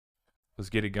Let's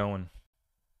get it going.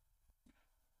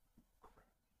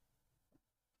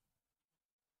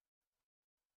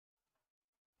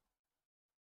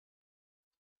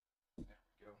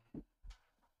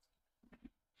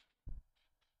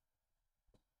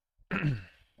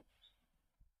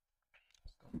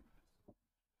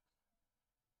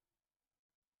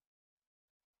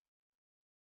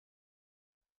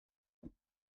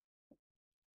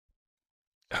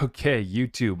 Okay,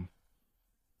 YouTube,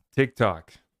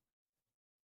 TikTok.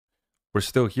 We're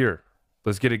still here.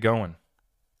 Let's get it going.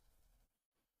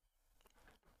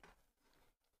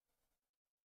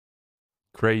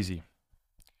 Crazy.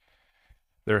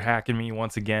 They're hacking me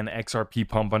once again. XRP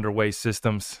pump underway.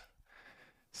 Systems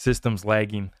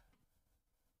lagging.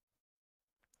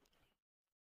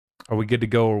 Are we good to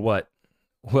go or what?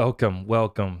 Welcome,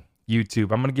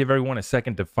 YouTube. I'm going to give everyone a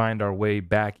second to find our way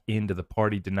back into the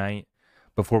party tonight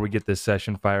before we get this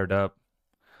session fired up.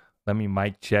 Let me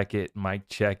mic check it.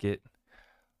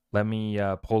 Let me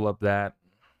pull up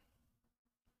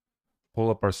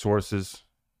our sources.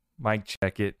 Mic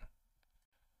check it.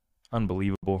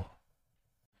 Unbelievable.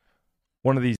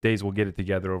 One of these days we'll get it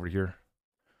together over here.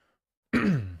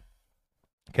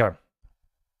 Okay.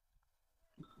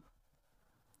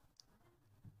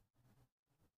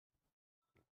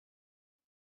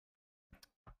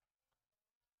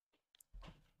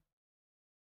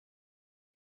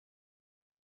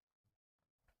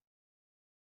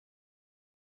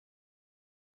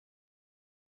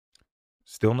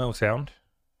 Still no sound?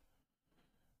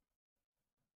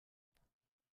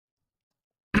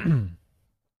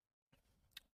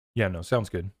 Yeah, no, sounds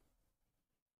good.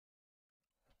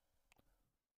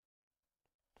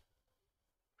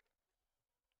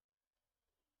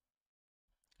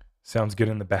 Sounds good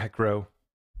in the back row.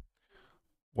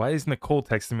 Why is Nicole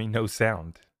texting me no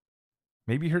sound?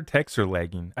 Maybe her texts are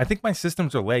lagging. I think my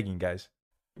systems are lagging, guys.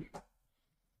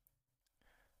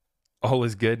 All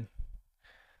is good.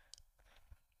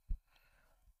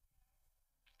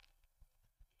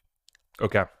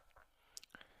 Okay.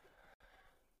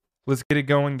 Let's get it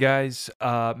going, guys.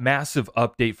 Massive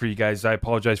update for you guys. I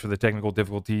apologize for the technical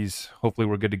difficulties. Hopefully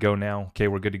we're good to go now. Okay,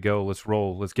 we're good to go. Let's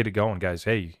roll. Let's get it going, guys.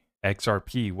 Hey,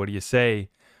 XRP, what do you say?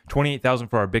 28,000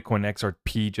 for our Bitcoin.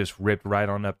 XRP just ripped right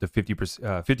on up to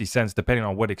 50 cents, depending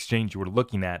on what exchange you were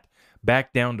looking at.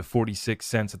 Back down to 46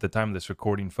 cents at the time of this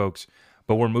recording, folks.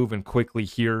 But we're moving quickly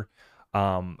here.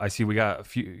 I see we got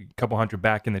a couple hundred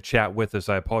back in the chat with us.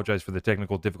 I apologize for the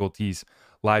technical difficulties.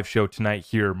 Live show tonight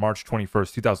here, March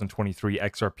 21st, 2023,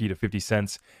 XRP to 50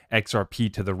 cents,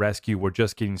 XRP to the rescue. We're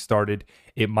just getting started.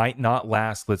 It might not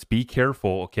last. Let's be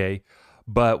careful, okay?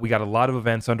 But we got a lot of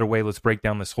events underway. Let's break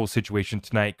down this whole situation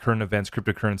tonight. Current events,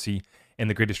 cryptocurrency, and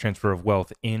the greatest transfer of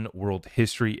wealth in world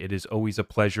history. It is always a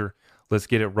pleasure. Let's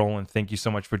get it rolling. Thank you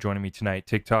so much for joining me tonight.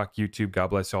 TikTok, YouTube, God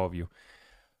bless all of you.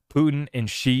 Putin and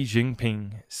Xi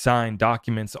Jinping signed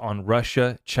documents on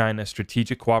Russia-China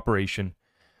strategic cooperation.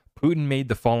 Putin made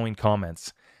the following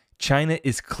comments. China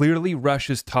is clearly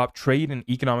Russia's top trade and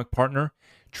economic partner.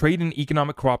 Trade and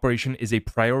economic cooperation is a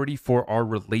priority for our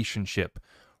relationship.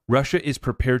 Russia is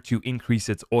prepared to increase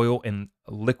its oil and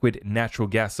liquid natural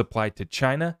gas supply to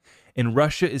China, and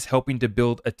Russia is helping to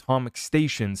build atomic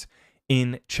stations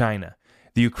in China.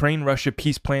 The Ukraine-Russia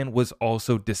peace plan was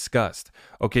also discussed.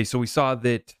 Okay, so we saw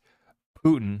that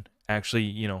Putin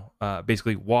actually,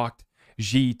 basically walked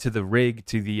Xi to the rig,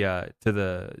 to the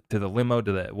limo,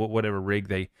 to the whatever rig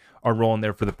they are rolling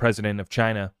there for the president of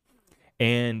China,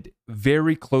 and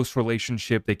very close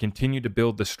relationship. They continue to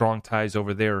build the strong ties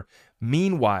over there.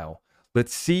 Meanwhile,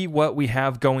 let's see what we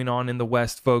have going on in the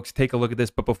West, folks. Take a look at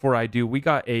this. But before I do, we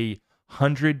got a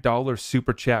 $100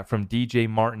 super chat from DJ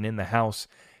Martin in the house.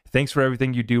 Thanks for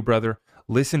everything you do, brother.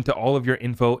 Listen to all of your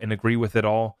info and agree with it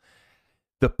all.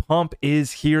 The pump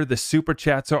is here. The super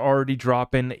chats are already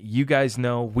dropping. You guys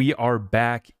know we are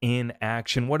back in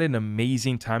action. What an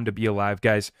amazing time to be alive,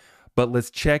 guys. But let's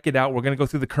check it out. We're going to go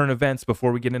through the current events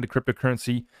before we get into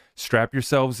cryptocurrency. Strap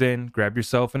yourselves in. Grab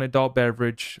yourself an adult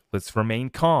beverage. Let's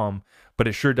remain calm. But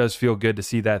it sure does feel good to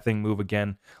see that thing move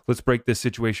again. Let's break this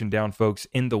situation down, folks.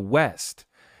 In the West,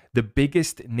 the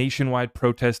biggest nationwide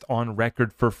protest on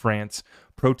record for France.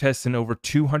 Protests in over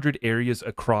 200 areas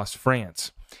across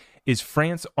France. Is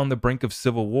France on the brink of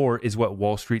civil war, is what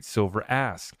Wall Street Silver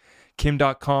asks.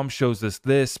 Kim.com shows us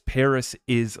this. Paris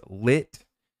is lit.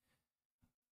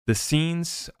 The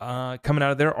scenes coming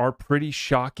out of there are pretty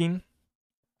shocking.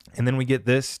 And then we get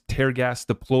this, tear gas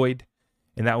deployed.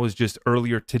 And that was just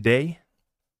earlier today.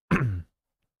 Looks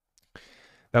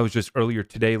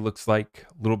like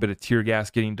a little bit of tear gas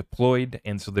getting deployed.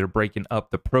 And so they're breaking up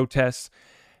the protests.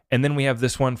 And then we have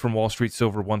this one from Wall Street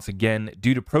Silver once again.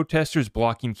 Due to protesters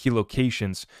blocking key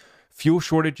locations, fuel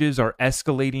shortages are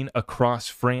escalating across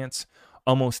France.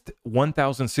 Almost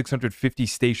 1,650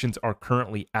 stations are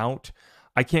currently out.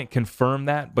 I can't confirm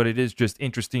that, but it is just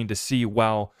interesting to see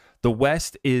while the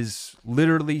West is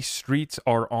literally streets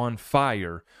are on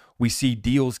fire, we see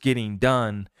deals getting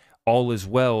done. All is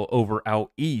well over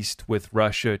out east with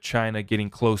Russia, China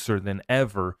getting closer than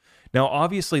ever. Now,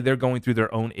 obviously, they're going through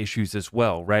their own issues as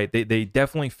well, right? They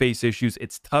definitely face issues.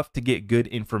 It's tough to get good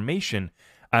information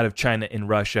out of China and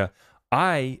Russia.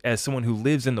 I, as someone who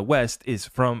lives in the West, is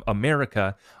from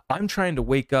America. I'm trying to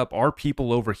wake up our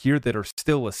people over here that are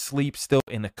still asleep, still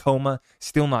in a coma,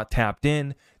 still not tapped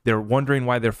in. They're wondering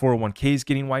why their 401k is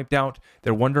getting wiped out.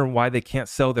 They're wondering why they can't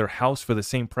sell their house for the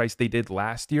same price they did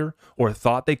last year or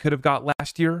thought they could have got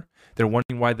last year. They're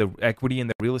wondering why the equity in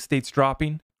the real estate's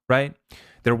dropping, right?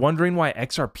 They're wondering why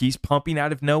XRP's pumping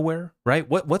out of nowhere, right?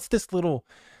 What's this little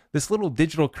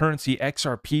digital currency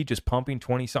XRP just pumping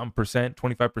 20-something%,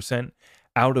 25%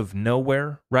 out of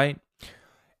nowhere, right?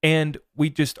 And we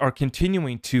just are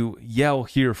continuing to yell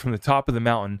here from the top of the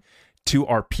mountain to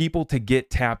our people to get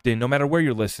tapped in, no matter where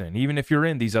you're listening. Even if you're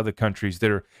in these other countries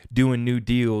that are doing new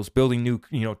deals, building new,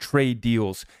 trade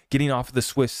deals, getting off of the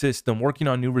SWIFT system, working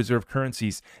on new reserve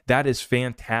currencies, that is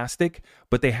fantastic.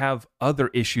 But they have other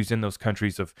issues in those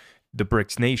countries of the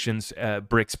BRICS nations,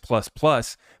 BRICS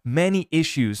plus, many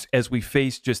issues as we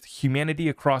face just humanity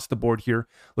across the board here.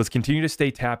 Let's continue to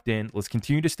stay tapped in. Let's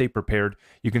continue to stay prepared.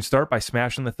 You can start by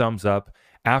smashing the thumbs up.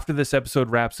 After this episode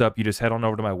wraps up, you just head on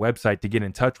over to my website to get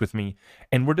in touch with me.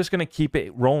 And we're just going to keep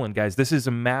it rolling, guys. This is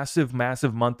a massive,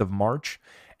 massive month of March.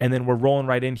 And then we're rolling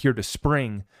right in here to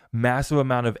spring. Massive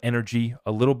amount of energy,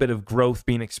 a little bit of growth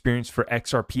being experienced for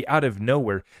XRP out of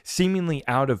nowhere, seemingly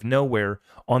out of nowhere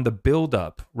on the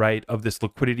buildup, right, of this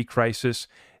liquidity crisis,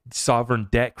 sovereign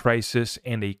debt crisis,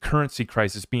 and a currency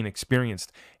crisis being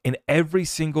experienced in every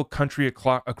single country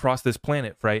across this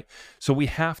planet, right? So we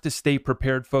have to stay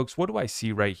prepared, folks. What do I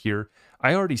see right here?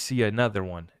 I already see another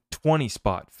one. 20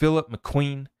 spot, Philip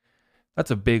McQueen.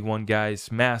 That's a big one,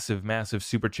 guys. Massive, massive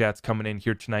super chats coming in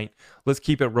here tonight. Let's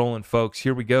keep it rolling, folks.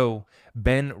 Here we go.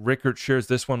 Ben Rickert shares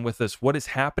this one with us. What is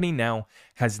happening now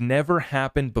has never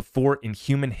happened before in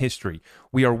human history.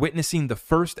 We are witnessing the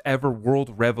first ever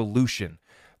world revolution.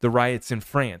 The riots in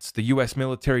France, the U.S.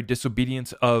 military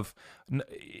disobedience of,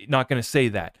 not going to say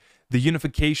that, the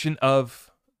unification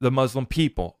of the Muslim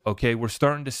people. Okay, we're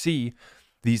starting to see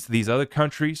these other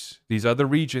countries, these other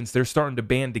regions, they're starting to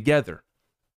band together.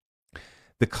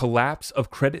 The collapse of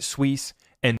Credit Suisse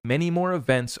and many more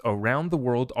events around the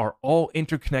world are all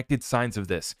interconnected signs of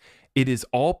this. It is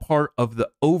all part of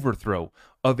the overthrow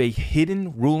of a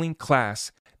hidden ruling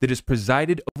class that has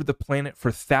presided over the planet for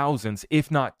thousands,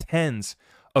 if not tens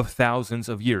of thousands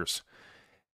of years.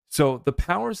 So the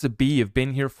powers that be have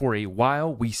been here for a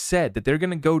while. We said that they're going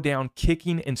to go down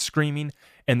kicking and screaming,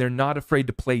 and they're not afraid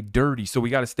to play dirty. So we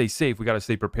got to stay safe. We got to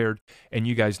stay prepared. And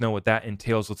you guys know what that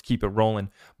entails. Let's keep it rolling.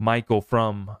 Michael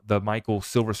from the Michael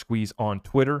Silver Squeeze on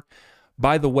Twitter.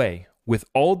 By the way, with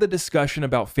all the discussion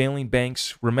about failing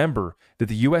banks, remember that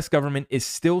the U.S. government is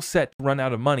still set to run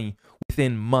out of money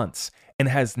within months and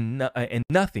and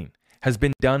nothing has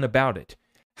been done about it.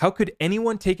 How could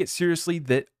anyone take it seriously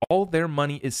that all their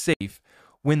money is safe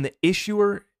when the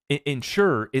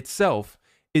insurer itself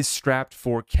is strapped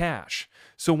for cash?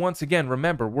 So once again,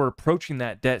 remember, we're approaching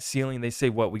that debt ceiling. They say,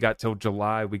 we got till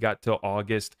July, we got till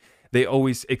August. They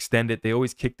always extend it. They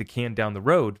always kick the can down the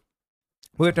road.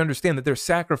 We have to understand that they're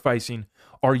sacrificing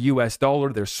our US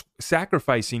dollar. They're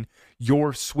sacrificing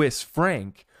your Swiss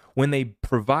franc when they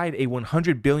provide a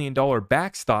 $100 billion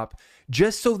backstop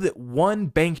just so that one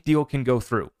bank deal can go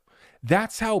through.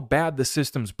 That's how bad the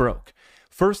system's broke.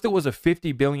 First, it was a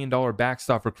 $50 billion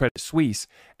backstop for Credit Suisse,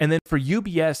 and then for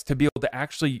UBS to be able to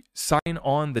actually sign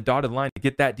on the dotted line to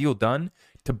get that deal done,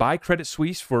 to buy Credit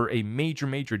Suisse for a major,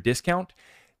 major discount,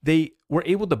 they were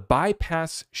able to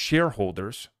bypass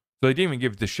shareholders. So they didn't even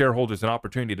give the shareholders an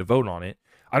opportunity to vote on it.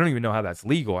 I don't even know how that's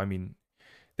legal. I mean,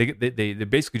 they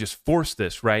basically just forced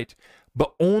this, right?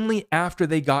 But only after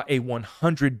they got a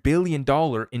 $100 billion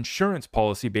insurance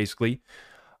policy, basically.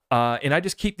 And I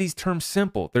just keep these terms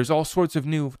simple. There's all sorts of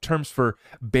new terms for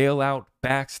bailout,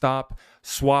 backstop,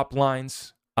 swap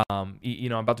lines. I'm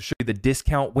about to show you the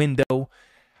discount window.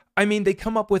 I mean, they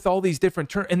come up with all these different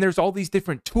terms, and there's all these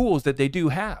different tools that they do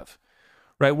have,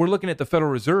 right? We're looking at the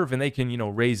Federal Reserve, and they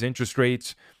can, raise interest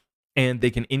rates, and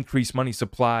they can increase money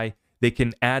supply. They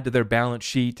can add to their balance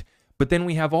sheet. But then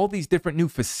we have all these different new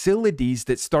facilities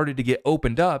that started to get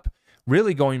opened up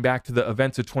really going back to the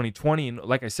events of 2020. And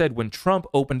like I said, when Trump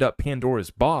opened up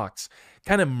Pandora's box,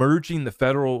 kind of merging the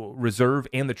Federal Reserve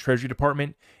and the Treasury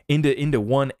Department into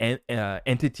one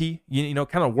entity,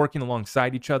 kind of working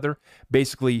alongside each other.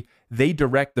 Basically, they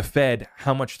direct the Fed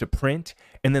how much to print,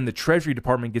 and then the Treasury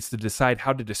Department gets to decide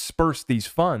how to disperse these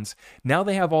funds. Now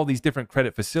they have all these different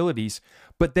credit facilities,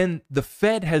 but then the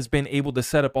Fed has been able to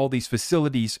set up all these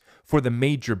facilities for the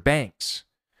major banks.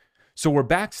 So we're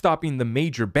backstopping the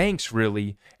major banks,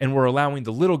 really, and we're allowing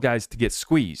the little guys to get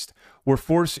squeezed. We're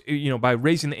forced, by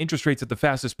raising the interest rates at the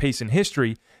fastest pace in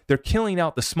history, they're killing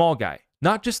out the small guy.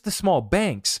 Not just the small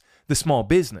banks, the small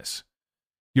business.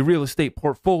 Your real estate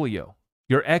portfolio,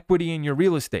 your equity in your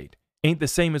real estate ain't the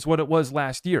same as what it was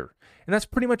last year. And that's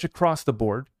pretty much across the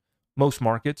board, most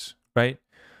markets, right?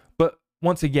 But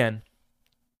once again,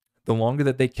 the longer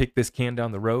that they kick this can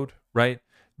down the road, right?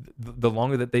 The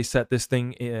longer that they set this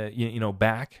thing,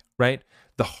 back, right?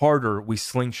 The harder we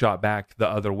slingshot back the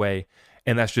other way.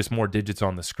 And that's just more digits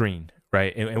on the screen,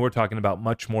 right? And we're talking about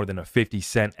much more than a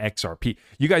 50-cent XRP.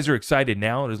 You guys are excited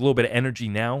now. There's a little bit of energy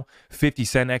now.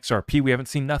 50-cent XRP. We haven't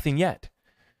seen nothing yet.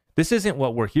 This isn't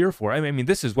what we're here for. I mean,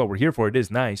 this is what we're here for. It is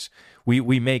nice.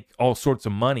 We make all sorts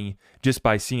of money just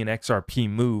by seeing XRP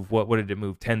move. What did it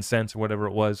move? 10 cents or whatever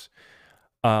it was.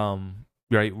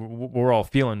 Right, we're all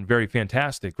feeling very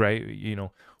fantastic, right?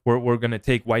 We're gonna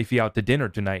take wifey out to dinner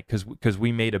tonight because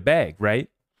we made a bag, right?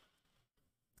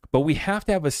 But we have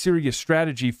to have a serious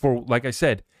strategy for, like I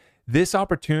said, this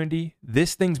opportunity.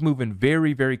 This thing's moving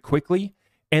very, very quickly,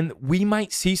 and we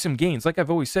might see some gains. Like I've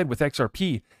always said with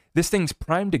XRP, this thing's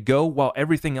primed to go while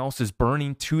everything else is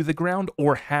burning to the ground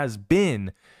or has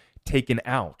been taken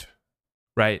out,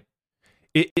 right?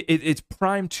 It's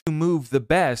primed to move the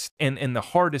best and the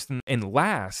hardest and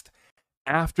last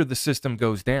after the system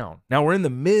goes down. Now we're in the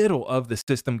middle of the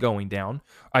system going down.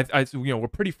 We're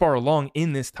pretty far along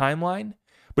in this timeline,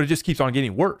 but it just keeps on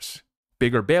getting worse.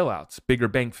 Bigger bailouts, bigger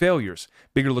bank failures,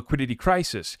 bigger liquidity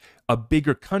crisis, a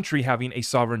bigger country having a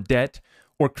sovereign debt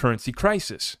or currency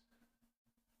crisis.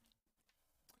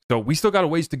 So we still got a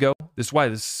ways to go. This is why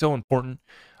this is so important.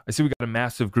 I see we got a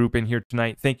massive group in here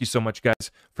tonight. Thank you so much,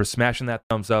 guys, for smashing that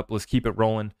thumbs up. Let's keep it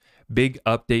rolling. Big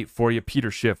update for you.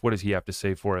 Peter Schiff, what does he have to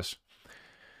say for us?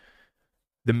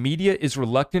 The media is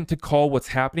reluctant to call what's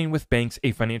happening with banks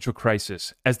a financial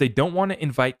crisis, as they don't want to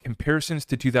invite comparisons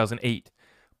to 2008.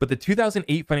 But the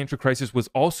 2008 financial crisis was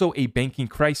also a banking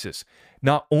crisis.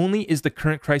 Not only is the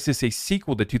current crisis a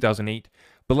sequel to 2008,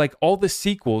 but like all the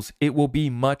sequels, it will be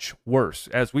much worse.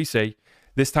 As we say,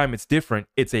 this time it's different.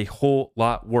 It's a whole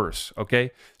lot worse,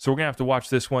 okay? So we're going to have to watch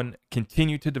this one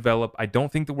continue to develop. I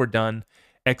don't think that we're done.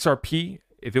 XRP,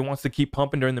 if it wants to keep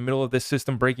pumping during the middle of this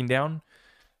system breaking down,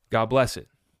 God bless it.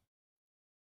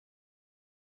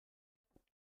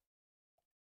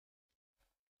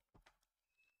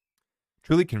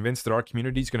 Truly convinced that our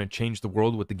community is going to change the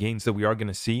world with the gains that we are going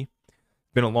to see.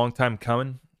 Been a long time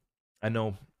coming. I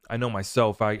know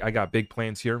myself. I got big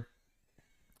plans here.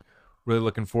 Really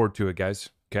looking forward to it, guys.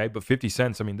 Okay, but 50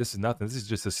 cents, I mean, this is nothing. This is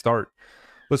just a start.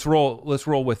 Let's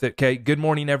roll with it. Okay, good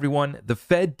morning, everyone. The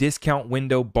Fed discount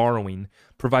window borrowing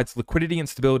provides liquidity and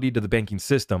stability to the banking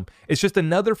system. It's just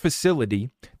another facility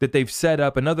that they've set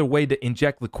up, another way to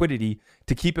inject liquidity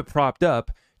to keep it propped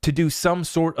up, to do some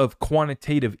sort of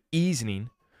quantitative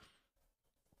easing.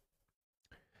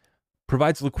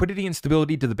 Provides liquidity and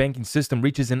stability to the banking system,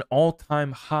 reaches an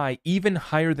all-time high, even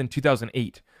higher than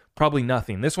 2008. Probably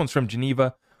nothing. This one's from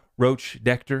Geneva, Roche,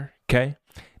 Decter, okay?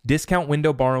 Discount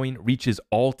window borrowing reaches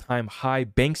all-time high.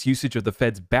 Banks' usage of the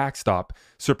Fed's backstop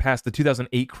surpassed the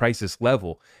 2008 crisis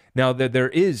level. Now, there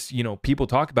is, people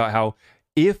talk about how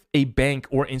if a bank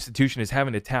or institution is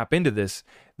having to tap into this,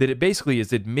 that it basically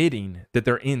is admitting that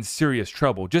they're in serious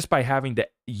trouble just by having to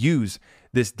use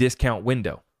this discount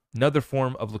window. Another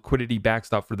form of liquidity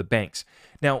backstop for the banks.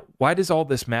 Now, why does all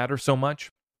this matter so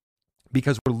much?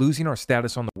 Because we're losing our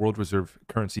status on the world reserve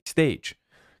currency stage.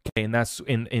 Okay, and that's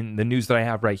in the news that I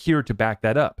have right here to back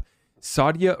that up.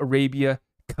 Saudi Arabia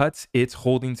cuts its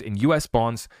holdings in U.S.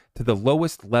 bonds to the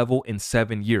lowest level in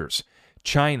 7 years.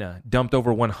 China dumped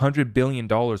over $100 billion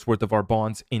worth of our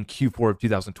bonds in Q4 of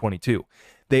 2022.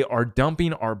 They are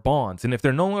dumping our bonds. And if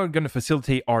they're no longer going to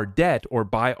facilitate our debt or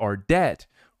buy our debt,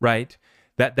 right,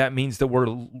 that means that we're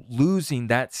losing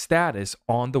that status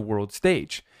on the world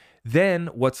stage. Then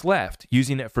what's left?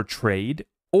 Using it for trade,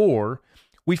 or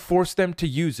we force them to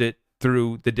use it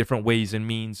through the different ways and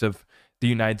means of the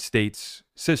United States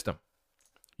system.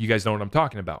 You guys know what I'm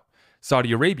talking about.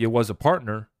 Saudi Arabia was a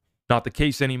partner, not the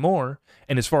case anymore.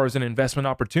 And as far as an investment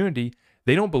opportunity,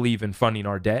 they don't believe in funding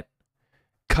our debt.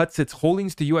 Cuts its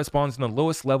holdings to U.S. bonds in the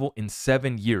lowest level in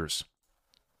 7 years.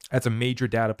 That's a major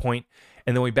data point.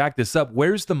 And then we back this up.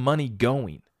 Where's the money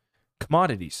going?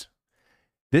 Commodities.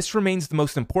 This remains the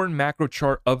most important macro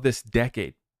chart of this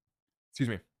decade. Excuse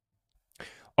me.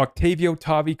 Octavio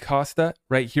Tavi Costa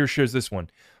right here shares this one.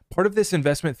 Part of this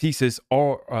investment thesis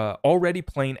are already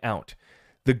playing out.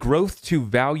 The growth to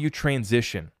value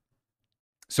transition.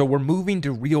 So we're moving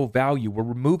to real value.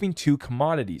 We're moving to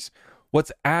commodities.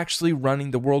 What's actually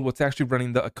running the world? What's actually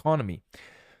running the economy?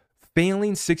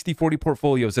 Failing 60-40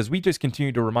 portfolios. As we just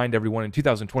continue to remind everyone, in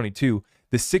 2022,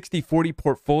 the 60-40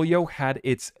 portfolio had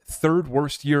its third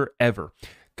worst year ever.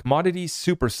 Commodities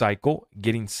super cycle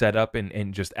getting set up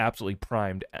and just absolutely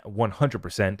primed at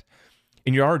 100%.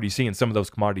 And you're already seeing some of those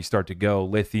commodities start to go.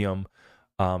 Lithium,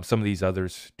 some of these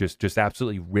others just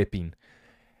absolutely ripping.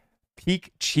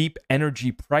 Peak cheap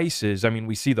energy prices. I mean,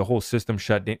 we see the whole system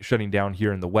shutting down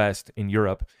here in the West, in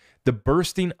Europe. The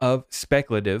bursting of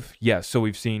speculative. Yes, so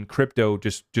we've seen crypto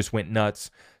just went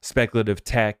nuts. Speculative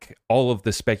tech, all of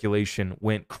the speculation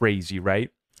went crazy,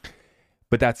 right?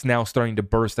 But that's now starting to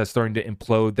burst. That's starting to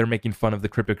implode. They're making fun of the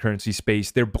cryptocurrency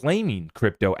space. They're blaming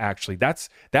crypto, actually. That's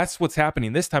what's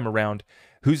happening this time around.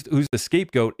 Who's the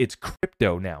scapegoat? It's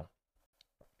crypto now.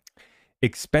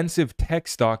 Expensive tech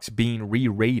stocks being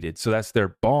re-rated. So that's their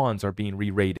bonds are being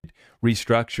re-rated,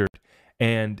 restructured.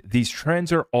 And these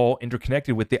trends are all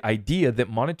interconnected with the idea that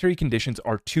monetary conditions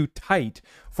are too tight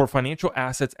for financial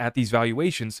assets at these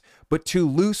valuations, but too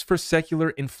loose for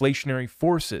secular inflationary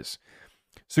forces.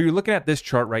 So you're looking at this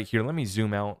chart right here. Let me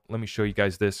zoom out. Let me show you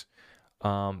guys this.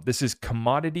 This is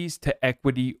commodities to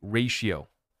equity ratio.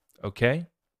 Okay.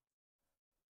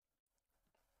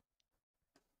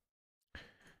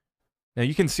 Now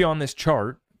you can see on this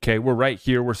chart, okay, we're right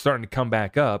here. We're starting to come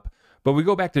back up. But we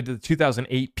go back to the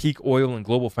 2008 peak oil and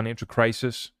global financial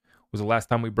crisis was the last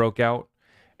time we broke out.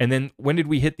 And then when did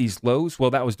we hit these lows? Well,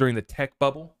 that was during the tech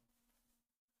bubble.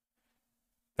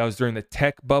 That was during the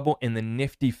tech bubble and the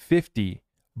Nifty 50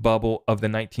 bubble of the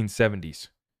 1970s.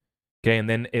 Okay, and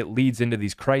then it leads into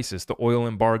these crises, the oil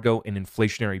embargo and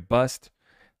inflationary bust.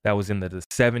 That was in the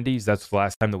 70s. That's the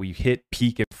last time that we hit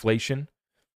peak inflation.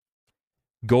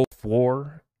 Gulf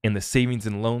War and the savings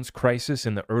and loans crisis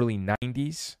in the early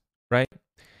 90s, right?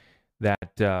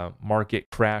 That market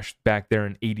crashed back there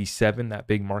in 87, that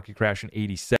big market crash in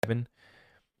 87.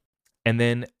 And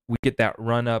then we get that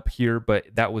run up here, but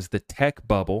that was the tech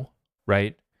bubble,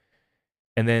 right?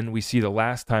 And then we see the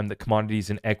last time that commodities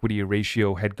and equity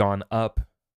ratio had gone up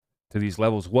to these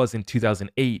levels was in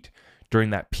 2008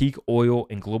 during that peak oil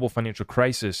and global financial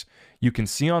crisis. You can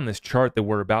see on this chart that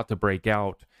we're about to break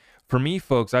out. For me,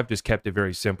 folks, I've just kept it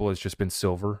very simple. It's just been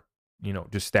silver,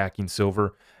 just stacking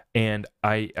silver. And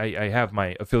I have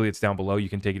my affiliates down below. You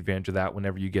can take advantage of that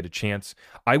whenever you get a chance.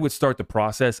 I would start the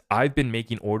process. I've been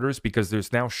making orders because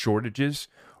there's now shortages,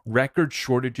 record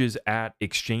shortages at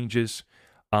exchanges.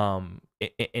 And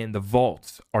the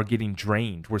vaults are getting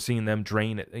drained. We're seeing them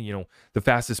drain at the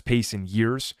fastest pace in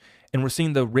years. And we're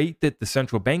seeing the rate that the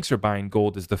central banks are buying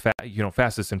gold is the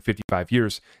fastest in 55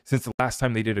 years since the last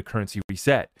time they did a currency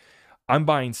reset. I'm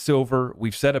buying silver.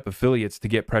 We've set up affiliates to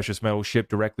get precious metals shipped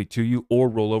directly to you or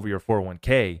roll over your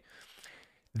 401k.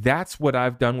 That's what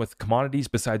I've done with commodities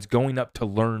besides going up to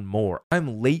learn more.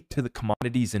 I'm late to the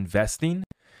commodities investing.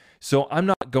 So I'm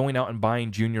not going out and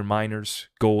buying junior miners,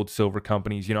 gold, silver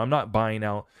companies. I'm not buying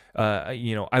out,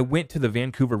 I went to the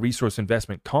Vancouver Resource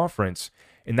Investment Conference,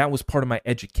 and that was part of my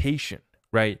education,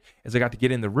 right? As I got to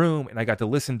get in the room and I got to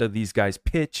listen to these guys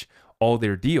pitch all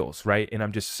their deals, right? And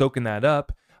I'm just soaking that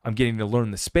up. I'm getting to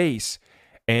learn the space.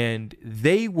 And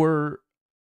they were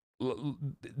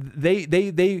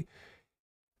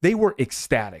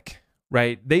ecstatic,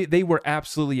 right? They were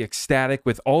absolutely ecstatic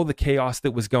with all the chaos that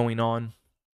was going on.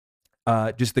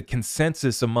 Just the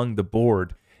consensus among the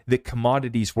board that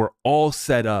commodities were all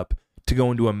set up to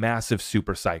go into a massive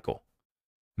super cycle.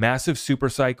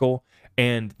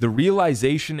 And the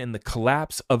realization and the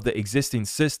collapse of the existing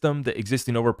system, the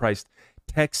existing overpriced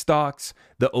tech stocks,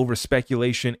 the over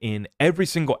speculation in every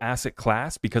single asset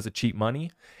class because of cheap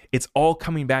money, it's all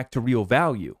coming back to real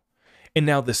value. And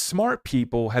now the smart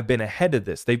people have been ahead of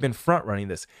this. They've been front running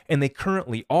this, and they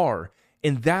currently are.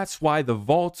 And that's why the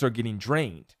vaults are getting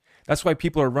drained. That's why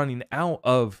people are running out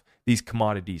of these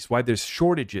commodities, why there's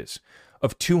shortages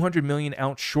of 200 million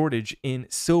ounce shortage in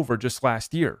silver just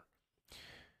last year.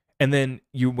 And then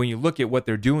when you look at what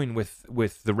they're doing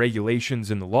with the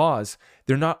regulations and the laws,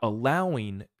 they're not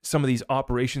allowing some of these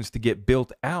operations to get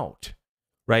built out,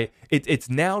 right? It's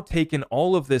now taken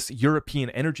all of this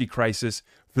European energy crisis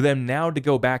for them now to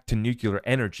go back to nuclear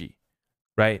energy,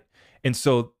 right? And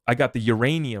so I got the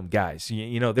uranium guys.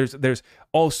 You know, there's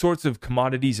all sorts of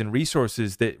commodities and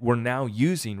resources that we're now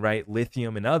using, right?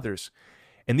 Lithium and others.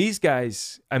 And these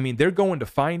guys, I mean, they're going to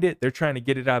find it. They're trying to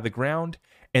get it out of the ground,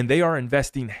 and they are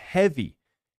investing heavy,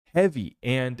 heavy.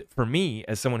 And for me,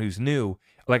 as someone who's new,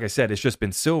 like I said, it's just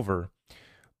been silver.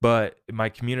 But in my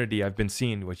community, I've been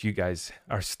seeing what you guys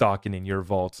are stocking in your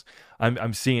vaults.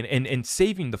 I'm seeing and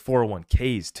saving the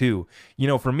 401ks too. You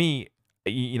know, for me,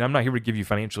 you know, I'm not here to give you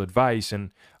financial advice,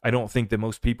 and I don't think that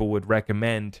most people would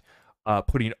recommend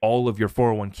putting all of your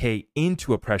 401k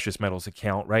into a precious metals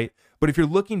account, right? But if you're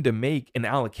looking to make an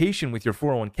allocation with your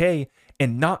 401k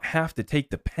and not have to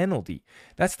take the penalty,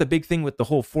 that's the big thing with the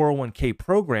whole 401k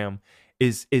program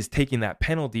is taking that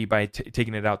penalty by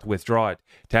taking it out to withdraw it,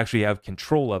 to actually have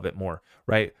control of it more,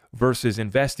 right? Versus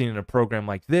investing in a program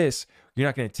like this, you're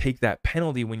not going to take that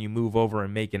penalty when you move over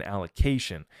and make an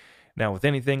allocation. Now, with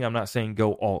anything, I'm not saying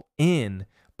go all in,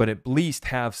 but at least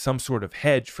have some sort of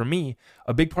hedge. For me,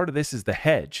 a big part of this is the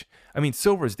hedge. I mean,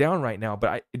 silver is down right now, but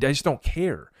I just don't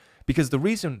care, because the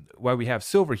reason why we have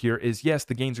silver here is, yes,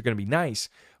 the gains are going to be nice,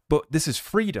 but this is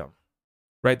freedom,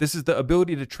 right? This is the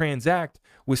ability to transact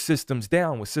with systems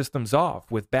down, with systems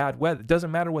off, with bad weather. It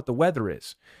doesn't matter what the weather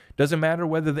is. Doesn't matter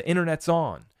whether the internet's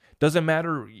on. Doesn't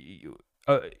matter.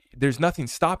 There's nothing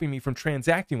stopping me from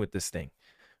transacting with this thing,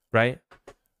 right?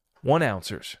 1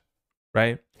 ounces,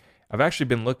 right? I've actually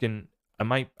been looking. I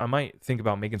might think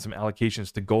about making some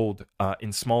allocations to gold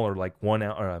in smaller, like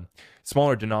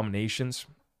smaller denominations.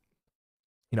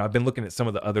 You know, I've been looking at some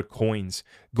of the other coins,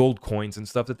 gold coins and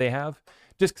stuff that they have,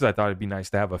 just because I thought it'd be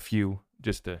nice to have a few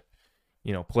just to,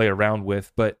 you know, play around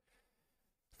with. But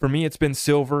for me, it's been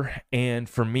silver. And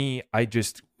for me, I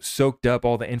just soaked up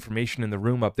all the information in the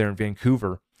room up there in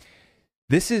Vancouver.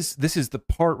 This is the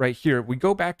part right here. We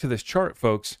go back to this chart,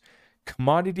 folks.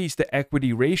 Commodities to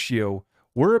equity ratio.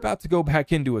 We're about to go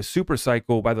back into a super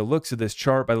cycle by the looks of this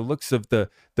chart, by the looks of the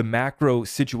macro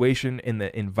situation in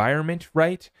the environment,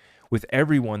 right? With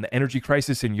everyone, the energy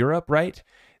crisis in Europe, right?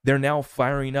 They're now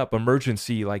firing up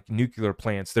emergency like nuclear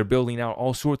plants. They're building out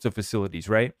all sorts of facilities,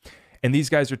 right? And these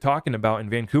guys are talking about in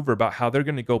Vancouver about how they're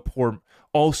going to go pour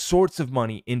all sorts of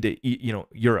money into, you know,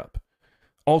 Europe,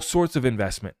 all sorts of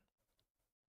investment.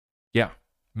 Yeah,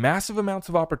 massive amounts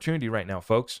of opportunity right now,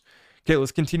 folks. Okay,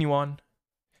 let's continue on.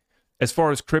 As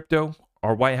far as crypto,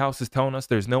 our White House is telling us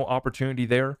there's no opportunity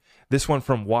there. This one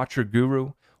from Watcher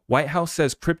Guru. White House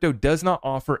says crypto does not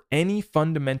offer any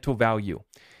fundamental value.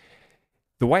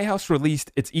 The White House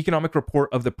released its economic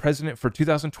report of the president for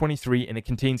 2023, and it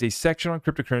contains a section on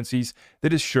cryptocurrencies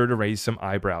that is sure to raise some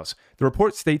eyebrows. The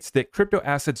report states that crypto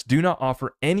assets do not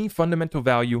offer any fundamental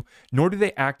value, nor do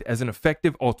they act as an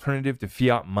effective alternative to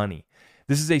fiat money.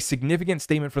 This is a significant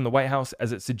statement from the White House,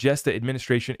 as it suggests the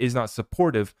administration is not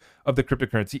supportive of the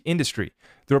cryptocurrency industry.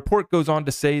 The report goes on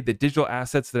to say that digital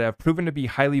assets that have proven to be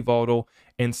highly volatile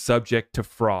and subject to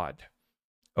fraud.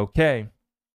 Okay.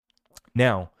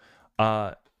 Now,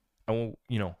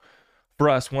 you know, for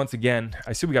us, once again,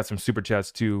 I see we got some super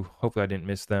chats too. Hopefully I didn't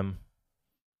miss them.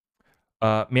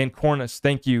 Mancornis,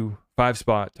 thank you. 5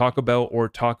 spot. Taco Bell or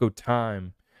Taco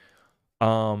Time.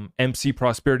 MC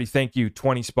Prosperity, thank you.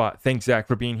 20 spot. Thanks, Zach,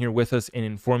 for being here with us and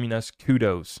informing us.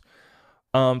 Kudos.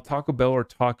 Taco Bell or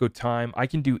Taco Time. I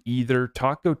can do either.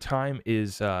 Taco Time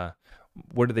is,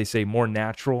 what do they say, more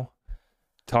natural.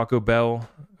 Taco Bell,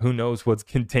 who knows what's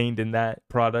contained in that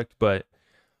product, but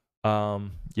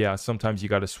yeah, sometimes you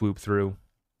got to swoop through,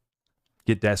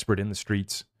 get desperate in the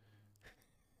streets.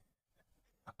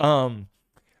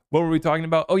 What were we talking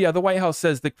about? Oh yeah, the White House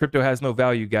says that crypto has no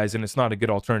value, guys, and it's not a good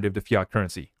alternative to fiat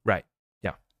currency. Right.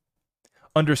 Yeah.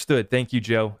 Understood. Thank you,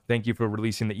 Joe. Thank you for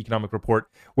releasing the economic report.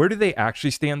 Where do they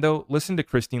actually stand, though? Listen to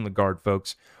Christine Lagarde,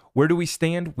 folks. Where do we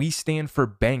stand? We stand for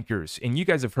bankers. And you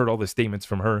guys have heard all the statements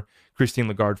from her, Christine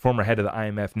Lagarde, former head of the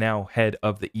IMF, now head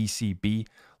of the ECB.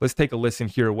 Let's take a listen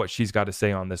here what she's got to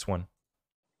say on this one.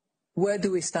 Where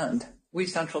do we stand? We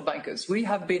central bankers. We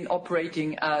have been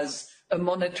operating as a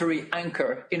monetary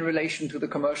anchor in relation to the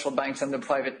commercial banks and the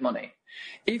private money.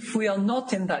 If we are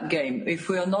not in that game, if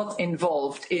we are not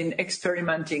involved in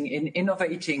experimenting, in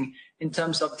innovating in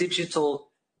terms of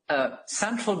digital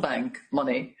central bank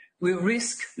money, we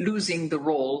risk losing the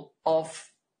role of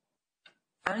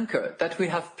anchor that we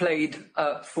have played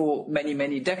for many,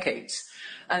 many decades.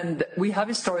 And we have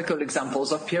historical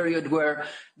examples of period where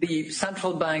the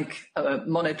central bank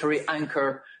monetary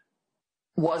anchor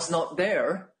was not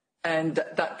there, And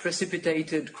that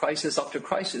precipitated crisis after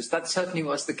crisis. That certainly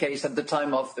was the case at the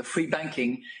time of the free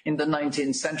banking in the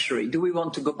 19th century. Do we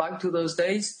want to go back to those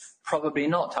days? Probably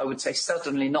not. I would say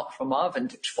certainly not from our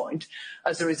vantage point,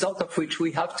 as a result of which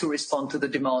we have to respond to the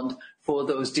demand for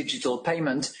those digital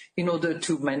payments in order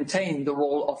to maintain the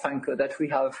role of anchor that we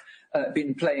have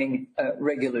been playing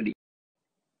regularly.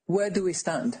 Where do we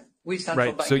stand? We central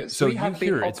right. bankers. So we you have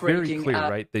hear been it's very operating clear,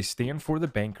 right? They stand for the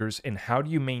bankers, and how do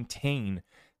you maintain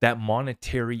that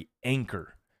monetary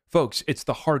anchor? Folks, it's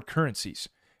the hard currencies.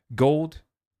 Gold,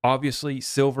 obviously,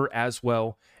 silver as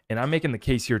well. And I'm making the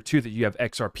case here too that you have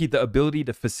XRP, the ability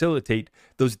to facilitate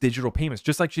those digital payments,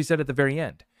 just like she said at the very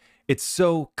end. It's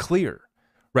so clear,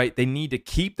 right? They need to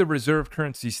keep the reserve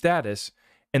currency status,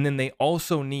 and then they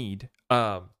also need,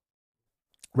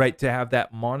 right, to have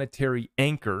that monetary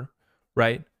anchor,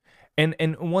 right?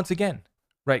 And once again,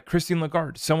 right, Christine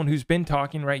Lagarde, someone who's been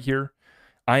talking right here,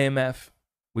 IMF,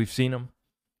 we've seen them,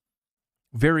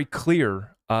 very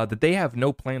clear that they have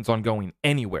no plans on going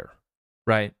anywhere,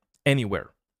 right? Anywhere.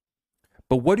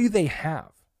 But what do they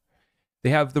have? They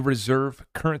have the reserve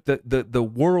current, the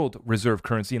world reserve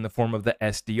currency in the form of the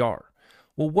SDR.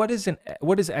 Well, what is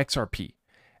XRP?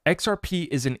 XRP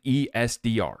is an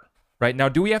ESDR, right? Now,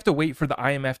 do we have to wait for the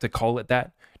IMF to call it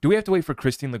that? Do we have to wait for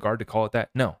Christine Lagarde to call it that?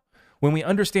 No. When we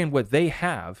understand what they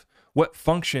have, what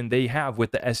function they have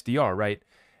with the SDR, right?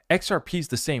 XRP is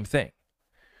the same thing.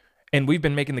 And we've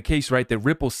been making the case, right, that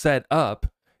Ripple set up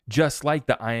just like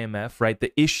the IMF, right,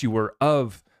 the issuer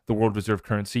of the world reserve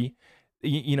currency.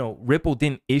 You know, Ripple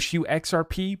didn't issue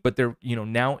XRP, but they're,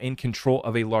 now in control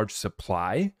of a large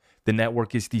supply. The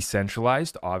network is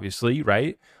decentralized, obviously,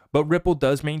 right? But Ripple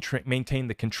does maintain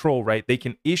the control, right? They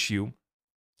can issue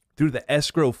through the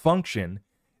escrow function.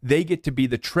 They get to be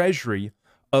the treasury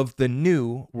of the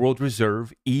new world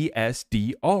reserve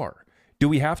ESDR. Do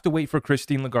we have to wait for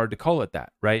Christine Lagarde to call it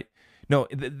that, right? No,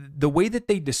 the way that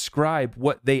they describe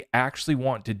what they actually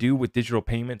want to do with digital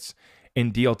payments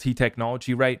and DLT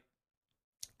technology, right?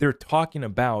 They're talking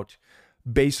about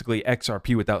basically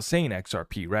XRP without saying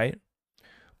XRP, right?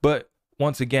 But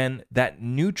once again, that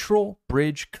neutral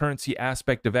bridge currency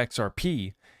aspect of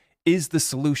XRP is the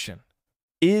solution,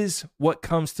 is what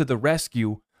comes to the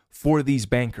rescue for these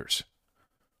bankers,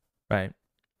 right?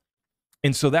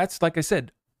 And so that's, like I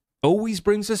said, always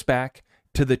brings us back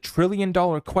to the $1 trillion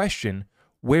question: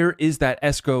 where is that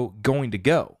escrow going to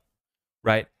go,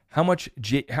 right? How much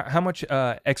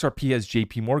XRP has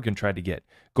JP Morgan tried to get?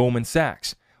 Goldman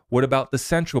Sachs. What about the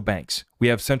central banks? We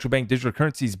have central bank digital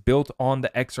currencies built on the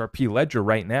XRP ledger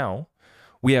right now.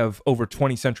 We have over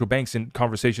 20 central banks in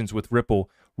conversations with Ripple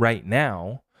right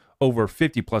now, over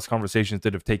 50 plus conversations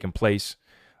that have taken place,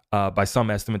 by some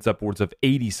estimates upwards of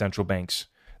 80 central banks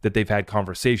that they've had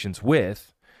conversations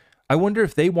with. I wonder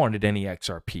if they wanted any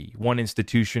XRP. One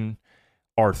institution,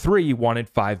 R3, wanted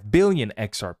 5 billion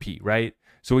XRP, right?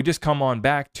 So we just come on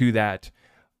back to that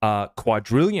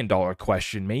quadrillion dollar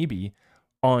question, maybe,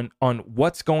 on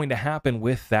what's going to happen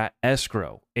with that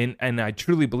escrow. And I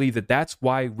truly believe that that's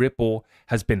why Ripple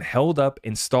has been held up,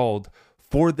 installed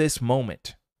for this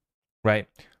moment, right?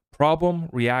 Problem,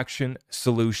 reaction,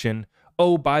 solution.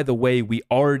 Oh, by the way, we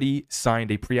already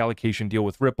signed a pre-allocation deal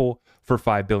with Ripple for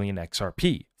 5 billion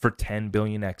XRP, for 10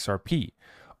 billion XRP.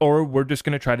 Or we're just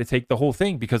going to try to take the whole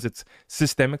thing because it's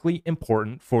systemically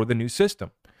important for the new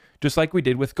system. Just like we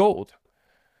did with gold,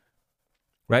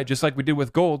 right? Just like we did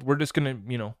with gold, we're just going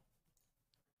to,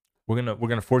 we're going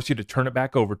to force you to turn it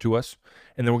back over to us,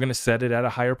 and then we're going to set it at a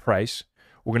higher price.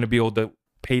 We're going to be able to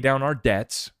pay down our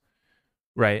debts,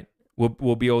 right?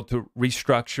 We'll be able to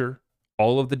restructure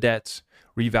all of the debts,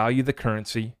 revalue the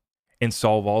currency, and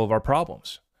solve all of our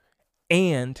problems,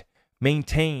 and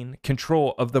maintain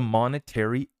control of the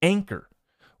monetary anchor.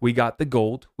 We got the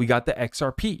gold, we got the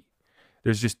XRP.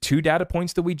 There's just two data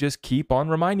points that we just keep on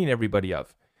reminding everybody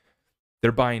of.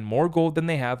 They're buying more gold than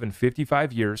they have in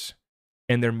 55 years,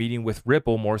 and they're meeting with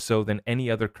Ripple more so than any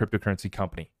other cryptocurrency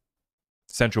company.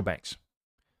 Central banks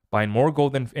buying more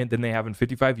gold than they have in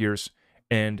 55 years,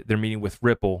 and they're meeting with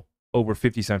Ripple over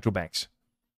 50 central banks.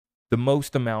 The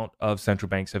most amount of central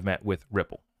banks have met with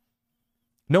Ripple.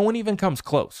 No one even comes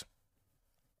close.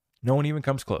 No one even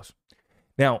comes close.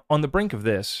 Now, on the brink of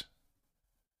this,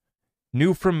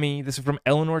 new from me, this is from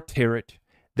Eleanor Terrett,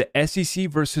 the SEC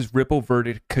versus Ripple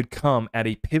verdict could come at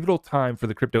a pivotal time for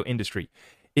the crypto industry.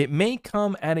 It may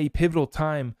come at a pivotal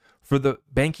time for the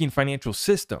banking financial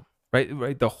system,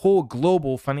 right? The whole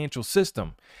global financial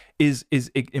system is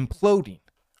imploding,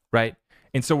 right?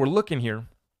 And so we're looking here.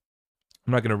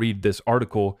 I'm not going to read this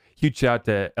article. Huge shout out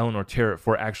to Eleanor Terrett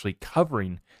for actually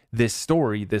covering this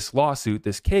story, this lawsuit,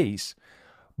 this case.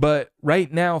 But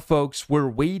right now, folks, we're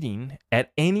waiting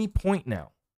at any point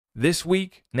now. This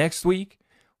week, next week,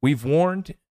 we've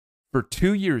warned for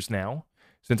 2 years now,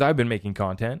 since I've been making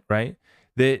content, right,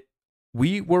 that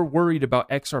we were worried about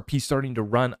XRP starting to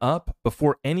run up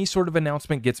before any sort of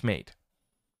announcement gets made.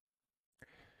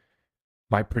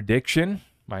 My prediction,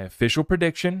 my official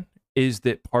prediction, is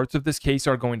that parts of this case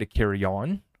are going to carry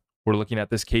on. We're looking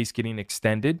at this case getting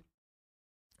extended.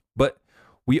 But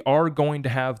we are going to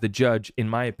have the judge, in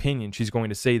my opinion, she's going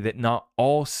to say that not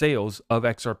all sales of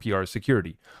XRP are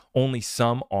security. Only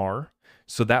some are.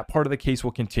 So that part of the case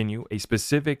will continue. A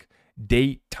specific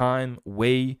date, time,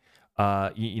 way.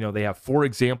 They have 4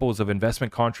 examples of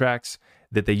investment contracts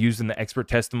that they used in the expert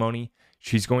testimony.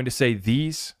 She's going to say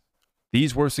these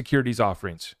were securities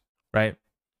offerings, right?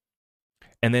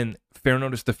 And then fair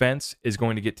notice defense is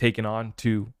going to get taken on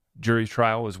to jury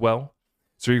trial as well.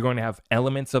 So you're going to have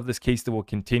elements of this case that will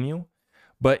continue,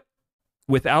 but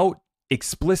without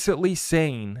explicitly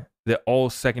saying that all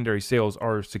secondary sales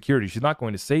are securities. She's not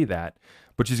going to say that,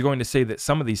 but she's going to say that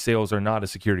some of these sales are not a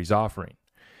securities offering.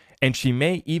 And she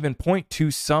may even point to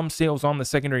some sales on the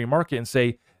secondary market and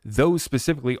say those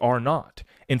specifically are not.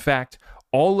 In fact,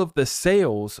 all of the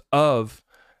sales of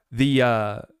the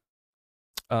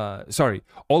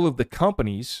all of the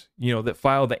companies, that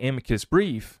file the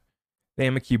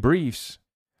amici briefs,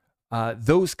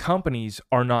 those companies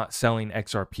are not selling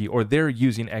XRP, or they're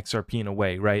using XRP in a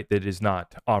way, right, that is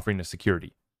not offering a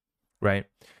security, right?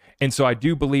 And so I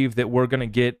do believe that we're going to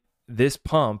get this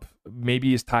pump,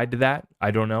 maybe is tied to that.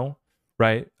 I don't know,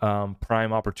 right?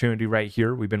 Prime opportunity right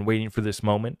here. We've been waiting for this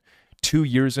moment. 2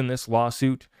 years in this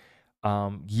lawsuit.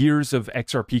 Years of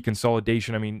XRP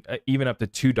consolidation. I mean, even up to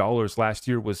 $2 last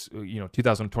year was,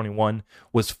 2021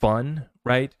 was fun,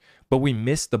 right? But we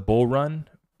missed the bull run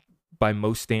by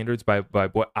most standards, by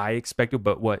what I expected,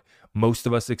 but what most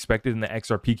of us expected in the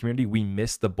XRP community. We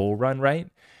missed the bull run, right?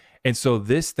 And so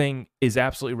this thing is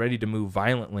absolutely ready to move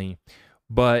violently,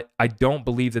 but I don't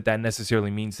believe that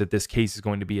necessarily means that this case is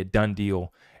going to be a done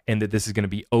deal and that this is going to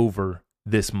be over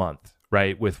this month,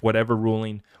 right? With whatever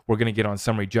ruling we're going to get on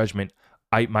summary judgment,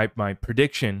 my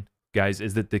prediction, guys,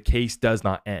 is that the case does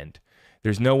not end.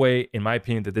 There's no way, in my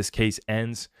opinion, that this case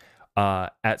ends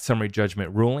at summary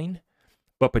judgment ruling,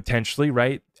 but potentially,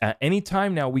 right? At any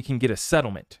time now, we can get a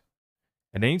settlement.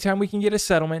 At any time we can get a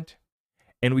settlement,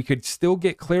 and we could still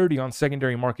get clarity on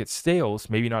secondary market sales,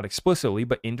 maybe not explicitly,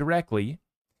 but indirectly,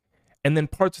 and then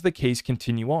parts of the case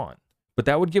continue on. But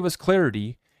that would give us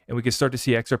clarity, and we could start to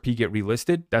see XRP get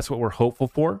relisted. That's what we're hopeful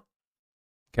for,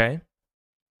 okay?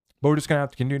 But we're just going to have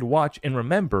to continue to watch and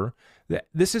remember that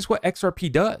this is what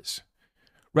XRP does,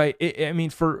 right?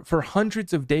 For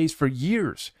hundreds of days, for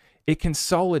years, it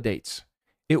consolidates,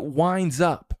 it winds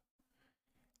up,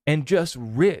 and just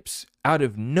rips out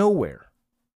of nowhere,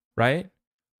 right?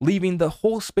 Leaving the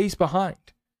whole space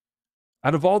behind.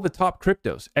 Out of all the top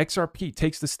cryptos, XRP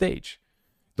takes the stage.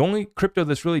 The only crypto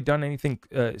that's really done anything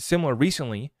similar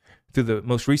recently through the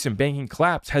most recent banking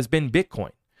collapse has been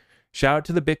Bitcoin. Shout out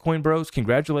to the Bitcoin bros.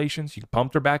 Congratulations. You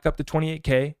pumped her back up to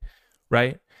 28K,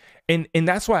 right? And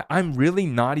that's why I'm really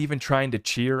not even trying to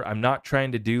cheer. I'm not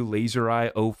trying to do laser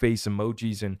eye, O-face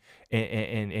emojis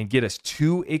and get us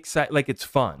too excited. Like, it's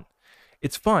fun.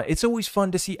 It's fun. It's always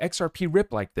fun to see XRP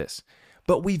rip like this.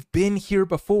 But we've been here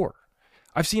before.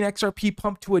 I've seen XRP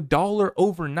pump to $1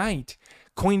 overnight.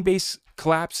 Coinbase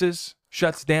collapses,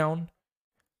 shuts down.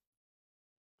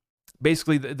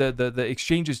 Basically, the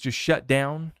exchanges just shut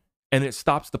down, and it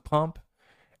stops the pump.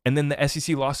 And then the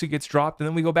SEC lawsuit gets dropped, and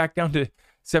then we go back down to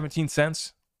 17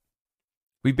 cents.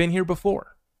 We've been here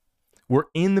before. We're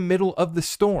in the middle of the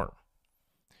storm.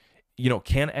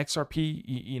 Can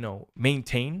XRP,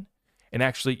 maintain and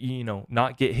actually,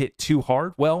 not get hit too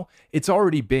hard? Well, it's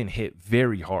already been hit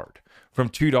very hard. From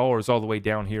 $2 all the way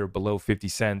down here below 50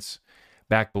 cents,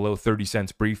 back below 30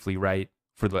 cents briefly, right?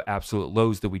 For the absolute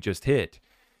lows that we just hit.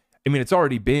 It's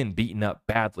already been beaten up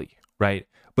badly, right?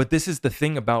 But this is the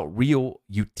thing about real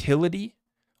utility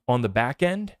on the back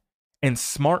end and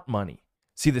smart money.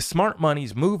 See, the smart money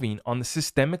is moving on the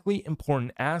systemically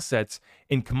important assets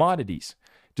in commodities.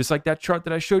 Just like that chart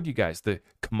that I showed you guys, the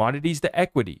commodities to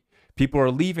equity. People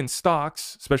are leaving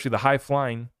stocks, especially the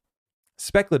high-flying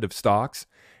speculative stocks,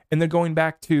 and they're going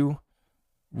back to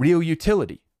real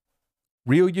utility,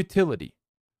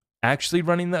 actually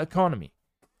running the economy.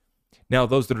 Now,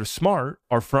 those that are smart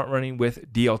are front-running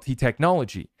with DLT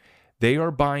technology. They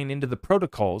are buying into the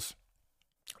protocols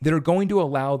that are going to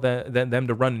allow them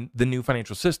to run the new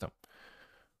financial system,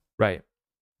 right?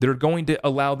 That are going to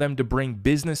allow them to bring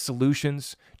business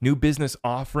solutions, new business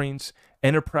offerings,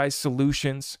 enterprise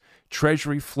solutions,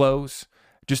 treasury flows,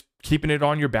 just keeping it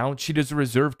on your balance sheet as a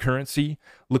reserve currency,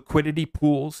 liquidity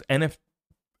pools, NFTs,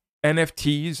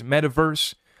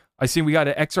 metaverse. I see we got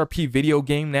an XRP video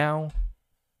game now.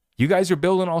 You guys are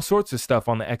building all sorts of stuff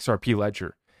on the XRP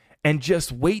ledger. And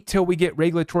just wait till we get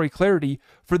regulatory clarity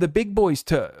for the big boys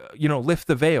to, lift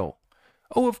the veil.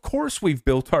 Oh, of course we've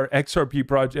built our XRP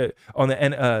project on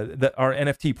our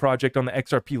NFT project on the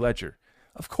XRP ledger.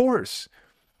 Of course.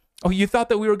 Oh, you thought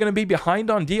that we were going to be behind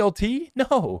on DLT?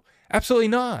 No, absolutely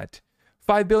not.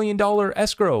 $5 billion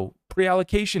escrow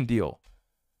pre-allocation deal.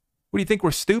 What do you think,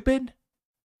 we're stupid?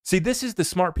 See, this is the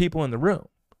smart people in the room.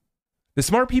 The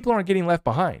smart people aren't getting left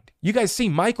behind. You guys see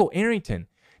Michael Arrington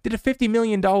did a $50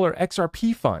 million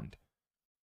XRP fund.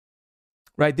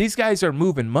 Right? These guys are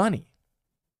moving money.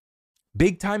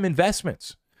 Big time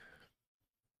investments.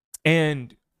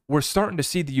 And we're starting to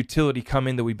see the utility come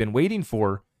in that we've been waiting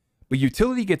for. But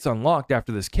utility gets unlocked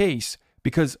after this case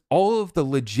because all of the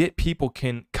legit people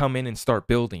can come in and start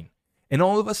building. And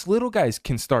all of us little guys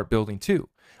can start building too.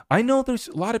 I know there's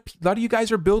a lot of you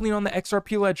guys are building on the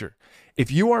XRP ledger.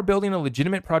 If you are building a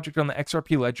legitimate project on the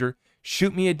XRP ledger,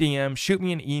 shoot me a DM, shoot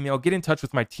me an email, get in touch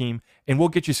with my team, and we'll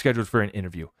get you scheduled for an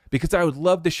interview. Because I would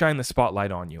love to shine the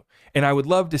spotlight on you. And I would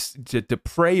love to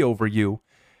pray over you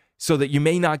so that you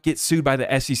may not get sued by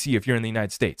the SEC if you're in the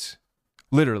United States.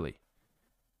 Literally.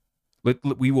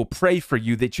 We will pray for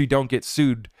you that you don't get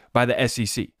sued by the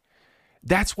SEC.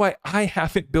 That's why I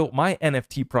haven't built my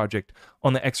NFT project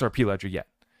on the XRP ledger yet.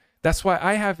 That's why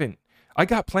I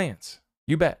got plans.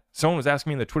 You bet. Someone was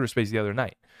asking me in the Twitter space the other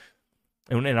night.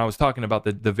 And I was talking about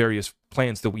the various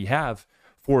plans that we have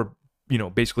for,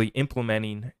 basically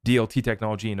implementing DLT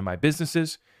technology into my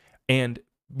businesses and,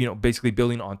 basically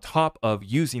building on top of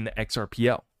using the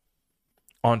XRPL.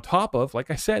 On top of, like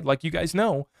I said, like you guys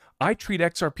know, I treat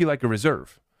XRP like a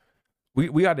reserve.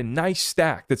 We got a nice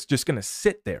stack that's just going to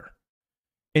sit there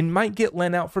and might get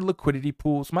lent out for liquidity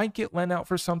pools, might get lent out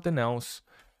for something else,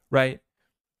 right?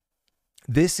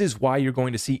 This is why you're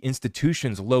going to see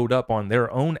institutions load up on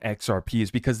their own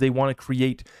XRPs because they want to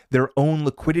create their own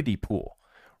liquidity pool,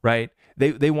 right?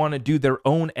 They want to do their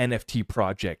own NFT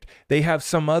project. They have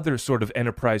some other sort of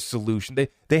enterprise solution.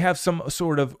 They have some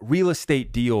sort of real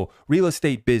estate deal, real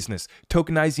estate business,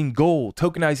 tokenizing gold,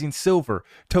 tokenizing silver,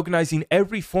 tokenizing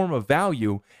every form of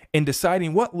value and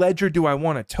deciding what ledger do I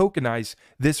want to tokenize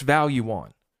this value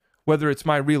on, whether it's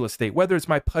my real estate, whether it's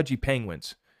my pudgy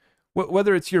penguins,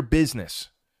 whether it's your business,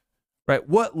 right?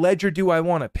 What ledger do I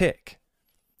want to pick?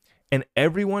 And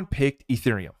everyone picked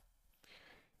Ethereum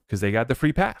because they got the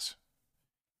free pass.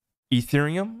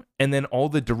 Ethereum, and then all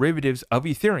the derivatives of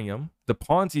Ethereum, the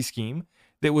Ponzi scheme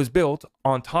that was built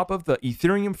on top of the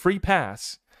Ethereum free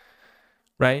pass,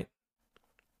 right,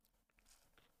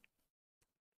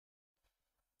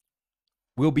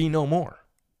 will be no more.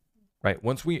 Right?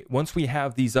 Once we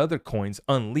have these other coins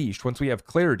unleashed, once we have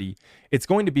clarity, it's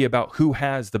going to be about who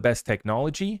has the best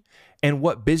technology and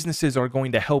what businesses are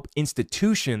going to help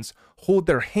institutions hold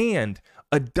their hand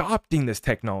adopting this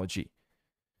technology.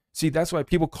 See, that's why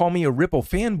people call me a Ripple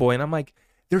fanboy, and I'm like,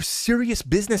 they're serious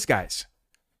business guys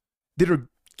that are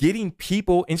getting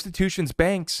people, institutions,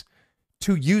 banks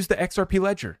to use the XRP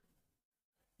ledger.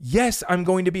 Yes, I'm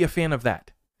going to be a fan of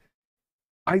that.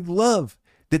 I love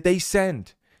that they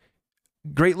send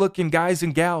great looking guys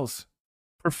and gals,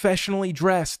 professionally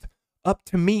dressed, up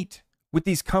to meet with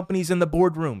these companies in the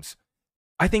boardrooms.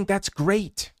 I think that's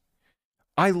great.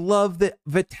 I love that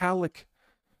Vitalik,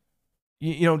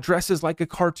 dresses like a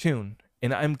cartoon.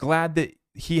 And I'm glad that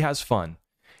he has fun.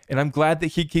 And I'm glad that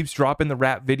he keeps dropping the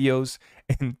rap videos.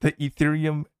 And the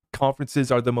Ethereum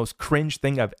conferences are the most cringe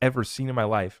thing I've ever seen in my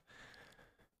life.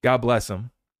 God bless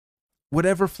him.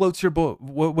 Whatever floats your boat.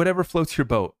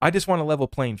 I just want a level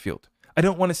playing field. I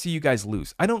don't want to see you guys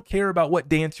lose. I don't care about what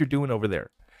dance you're doing over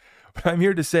there. But I'm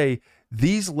here to say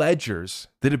these ledgers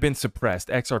that have been suppressed,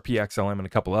 XRP, XLM, and a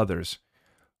couple others,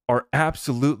 are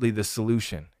absolutely the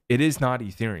solution. It is not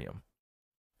Ethereum,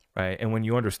 right? And when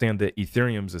you understand that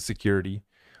Ethereum's a security,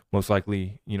 most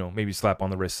likely, maybe slap on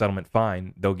the wrist settlement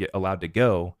fine, they'll get allowed to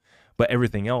go. But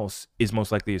everything else is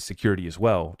most likely a security as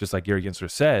well. Just like Gary Gensler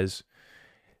says,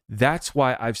 that's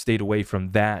why I've stayed away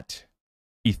from that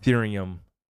Ethereum,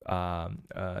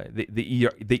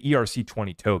 the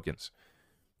ERC20 tokens,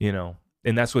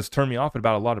 and that's what's turned me off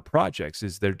about a lot of projects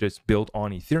is they're just built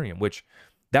on Ethereum, which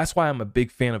that's why I'm a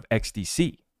big fan of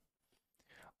XDC.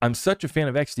 I'm such a fan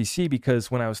of XDC because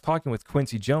when I was talking with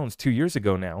Quincy Jones 2 years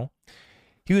ago now,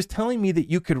 he was telling me that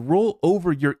you could roll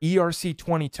over your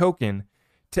ERC20 token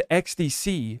to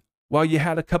XDC while you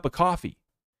had a cup of coffee.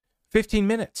 15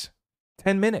 minutes,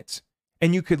 10 minutes,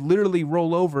 and you could literally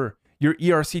roll over your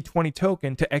ERC20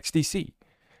 token to XDC.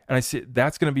 And I said,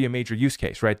 that's going to be a major use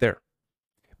case right there.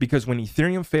 Because when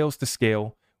Ethereum fails to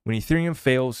scale, when Ethereum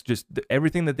fails, just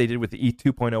everything that they did with the ETH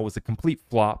 2.0 was a complete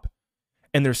flop.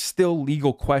 And there's still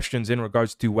legal questions in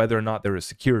regards to whether or not there is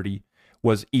security.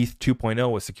 Was ETH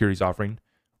 2.0 a securities offering,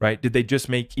 right? Did they just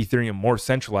make Ethereum more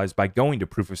centralized by going to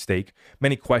proof of stake?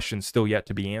 Many questions still yet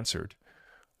to be answered,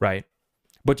 right?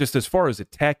 But just as far as the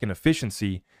tech and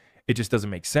efficiency, it just doesn't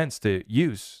make sense to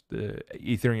use the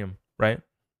Ethereum, right?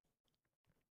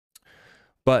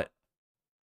 But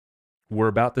we're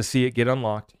about to see it get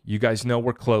unlocked. You guys know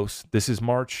we're close. This is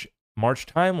March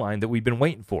timeline that we've been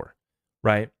waiting for,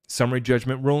 right? Summary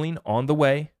judgment ruling on the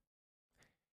way.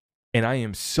 And I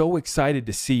am so excited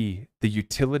to see the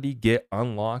utility get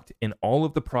unlocked and all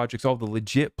of the projects, all the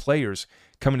legit players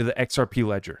coming to the XRP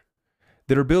ledger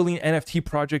that are building NFT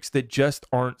projects that just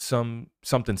aren't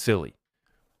something silly.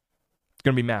 It's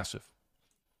going to be massive.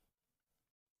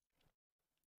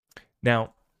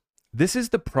 Now, this is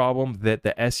the problem that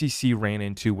the SEC ran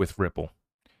into with Ripple.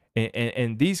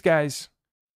 And these guys,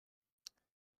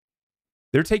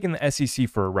 they're taking the SEC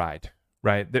for a ride,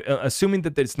 right? They're, assuming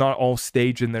that it's not all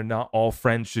staged and they're not all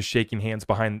friends just shaking hands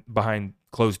behind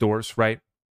closed doors, right?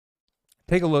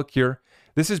 Take a look here.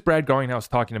 This is Brad Garlinghouse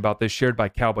talking about this, shared by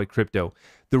Cowboy Crypto.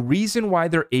 The reason why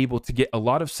they're able to get a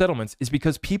lot of settlements is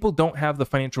because people don't have the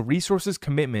financial resources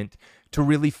commitment to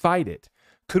really fight it.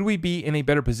 Could we be in a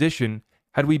better position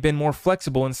had we been more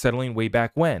flexible in settling way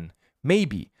back when?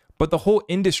 Maybe, but the whole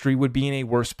industry would be in a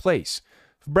worse place.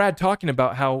 Brad talking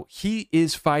about how he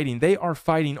is fighting, they are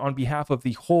fighting on behalf of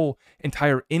the whole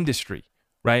entire industry,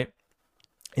 right?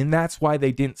 And that's why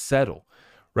they didn't settle,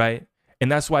 right?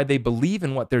 And that's why they believe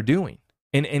in what they're doing.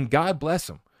 And God bless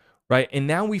them, right? And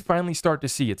now we finally start to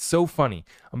see, it's so funny.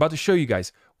 I'm about to show you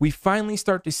guys. We finally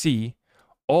start to see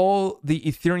all the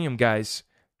Ethereum guys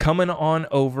coming on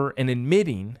over and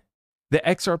admitting the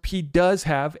XRP does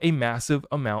have a massive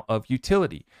amount of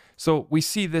utility. So we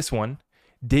see this one.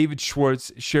 David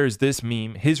Schwartz shares this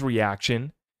meme, his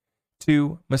reaction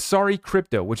to Masari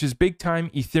Crypto, which is big time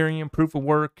Ethereum proof of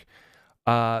work.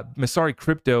 Masari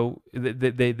Crypto,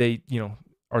 they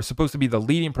are supposed to be the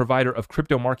leading provider of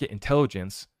crypto market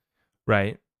intelligence,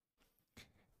 right?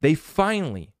 They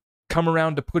finally come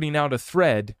around to putting out a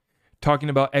thread talking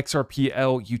about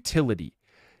XRPL utility.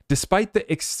 Despite the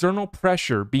external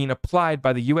pressure being applied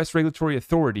by the U.S. regulatory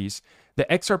authorities, the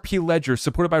XRP ledger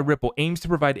supported by Ripple aims to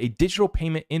provide a digital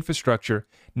payment infrastructure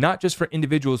not just for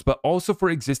individuals, but also for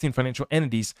existing financial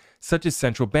entities such as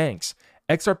central banks.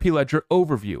 XRP ledger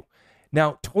overview.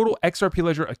 Now, total XRP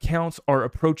ledger accounts are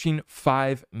approaching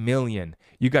 5 million.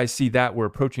 You guys see that? We're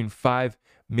approaching 5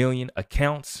 million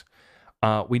accounts.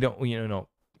 XRPL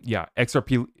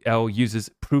uses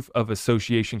proof of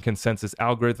association consensus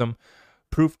algorithm.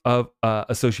 Proof of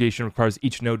association requires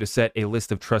each node to set a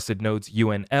list of trusted nodes,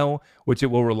 UNL, which it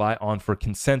will rely on for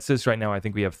consensus. Right now, I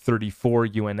think we have 34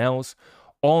 UNLs.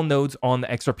 All nodes on the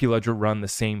XRP ledger run the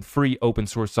same free open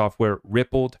source software,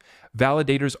 Rippled.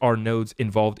 Validators are nodes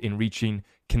involved in reaching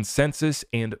consensus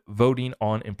and voting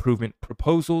on improvement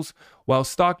proposals, while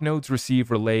stock nodes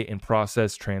receive, relay, and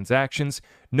process transactions.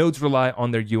 Nodes rely on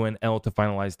their UNL to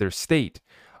finalize their state.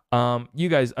 You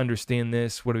guys understand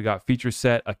this. What do we got? Feature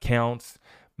set, accounts,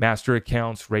 master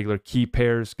accounts, regular key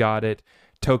pairs, got it.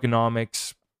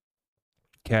 Tokenomics,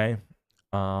 okay.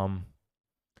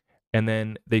 And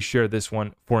then they share this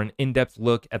one for an in-depth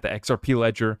look at the XRP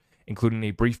ledger, including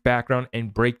a brief background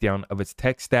and breakdown of its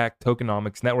tech stack,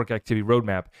 tokenomics, network activity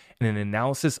roadmap, and an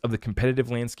analysis of the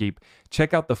competitive landscape.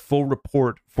 Check out the full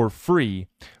report for free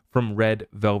from Red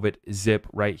Velvet Zip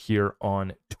right here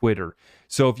on Twitter.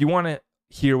 So if you want to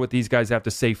hear what these guys have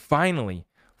to say, finally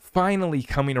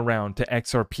coming around to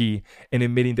XRP and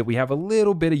admitting that we have a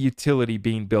little bit of utility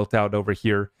being built out over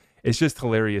here. It's just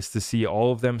hilarious to see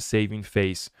all of them saving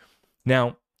face.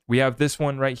 Now, we have this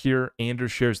one right here.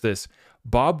 Anders shares this.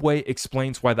 Bob Way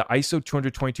explains why the ISO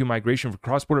 222 migration for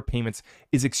cross-border payments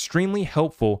is extremely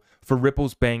helpful for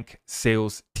Ripple's bank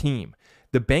sales team.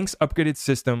 The bank's upgraded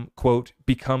system, quote,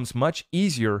 becomes much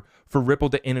easier for Ripple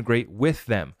to integrate with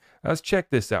them. Now, let's check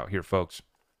this out here, folks.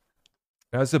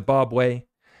 That's a Bob Way.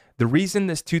 The reason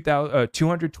this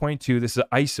 222, this is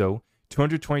ISO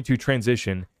 222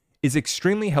 transition, is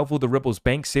extremely helpful to Ripple's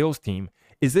bank sales team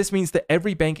is this means that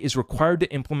every bank is required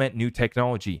to implement new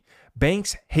technology.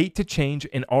 Banks hate to change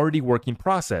an already working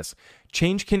process.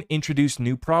 Change can introduce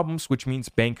new problems, which means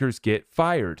bankers get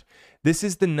fired. This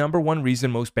is the number one reason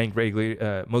most bank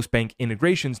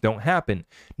integrations don't happen.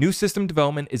 New system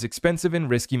development is expensive and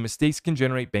risky. Mistakes can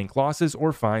generate bank losses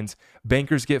or fines.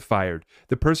 Bankers get fired.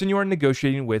 The person you are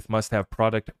negotiating with must have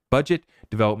product budget,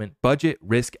 development budget,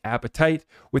 risk appetite.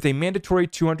 With a mandatory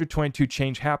 222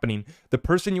 change happening, the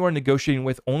person you are negotiating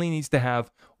with only needs to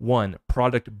have one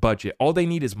product budget. All they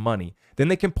need is money. Then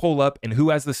they can pull up, and who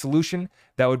has the solution?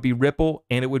 That would be Ripple,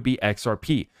 and it would be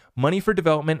XRP. Money for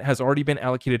development has already been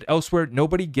allocated elsewhere.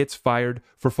 Nobody gets fired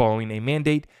for following a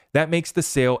mandate. That makes the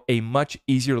sale a much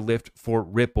easier lift for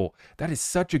Ripple. That is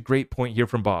such a great point here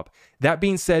from Bob. That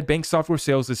being said, bank software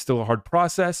sales is still a hard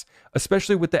process,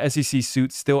 especially with the SEC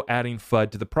suit still adding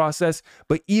FUD to the process.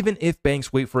 But even if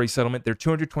banks wait for a settlement, their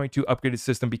 222 upgraded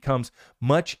system becomes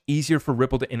much easier for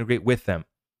Ripple to integrate with them.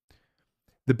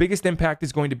 The biggest impact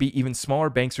is going to be even smaller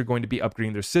banks are going to be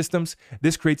upgrading their systems.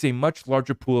 This creates a much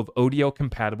larger pool of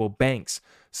ODL-compatible banks.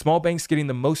 Small banks getting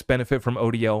the most benefit from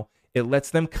ODL. It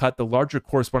lets them cut the larger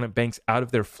correspondent banks out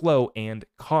of their flow and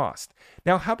cost.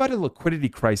 Now, how about a liquidity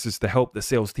crisis to help the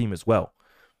sales team as well?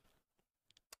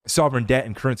 Sovereign debt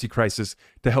and currency crisis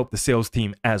to help the sales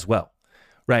team as well,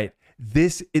 right?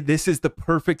 This is the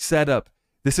perfect setup.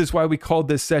 This is why we called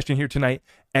this session here tonight,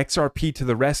 XRP to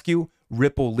the rescue,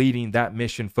 Ripple leading that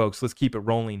mission, folks. Let's keep it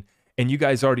rolling. And you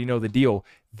guys already know the deal.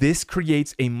 This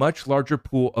creates a much larger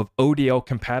pool of ODL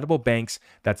compatible banks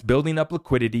that's building up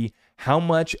liquidity. How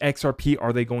much XRP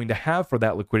are they going to have for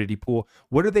that liquidity pool?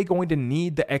 What are they going to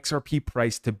need the XRP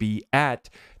price to be at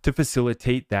to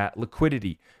facilitate that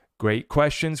liquidity? Great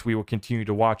questions. We will continue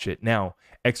to watch it. Now,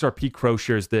 XRP Crow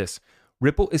shares this.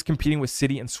 Ripple is competing with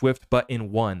Citi and Swift, but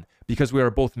in one, because we are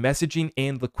both messaging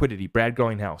and liquidity. Brad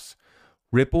Garlinghouse.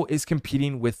 Ripple is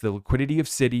competing with the liquidity of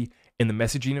Citi and the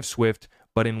messaging of Swift,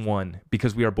 but in one,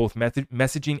 because we are both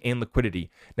messaging and liquidity.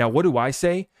 Now, what do I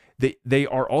say? They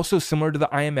are also similar to the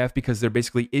IMF because they're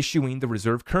basically issuing the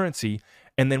reserve currency.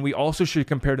 And then we also should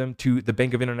compare them to the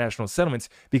Bank of International Settlements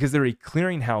because they're a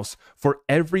clearinghouse for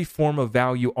every form of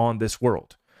value on this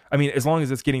world. I mean, as long as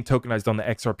it's getting tokenized on the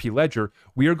XRP ledger,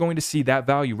 we are going to see that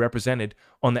value represented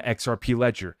on the XRP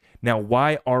ledger. Now,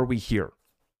 why are we here?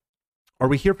 Are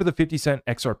we here for the 50-cent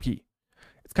XRP?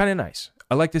 It's kind of nice.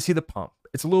 I like to see the pump.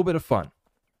 It's a little bit of fun.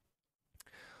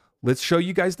 Let's show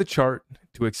you guys the chart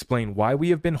to explain why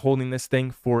we have been holding this thing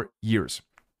for years.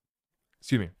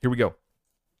 Excuse me. Here we go.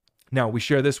 Now, we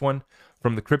share this one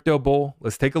from the Crypto Bull.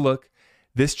 Let's take a look.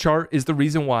 This chart is the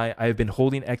reason why I have been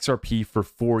holding XRP for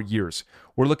 4 years.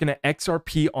 We're looking at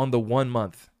XRP on the 1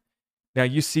 month. Now,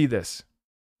 you see this.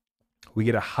 We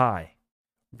get a high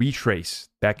retrace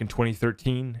back in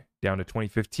 2013 down to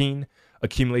 2015,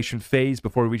 accumulation phase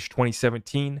before we reach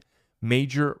 2017,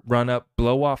 major run up,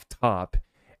 blow off top.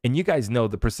 And you guys know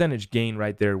the percentage gain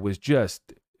right there was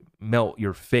just melt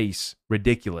your face,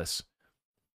 ridiculous.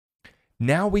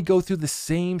 Now we go through the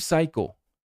same cycle,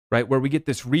 right? Where we get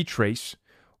this retrace,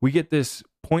 we get this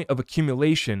point of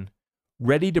accumulation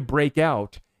ready to break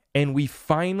out, and we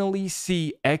finally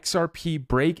see XRP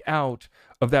break out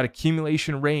of that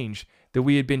accumulation range that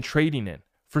we had been trading in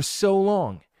for so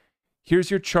long.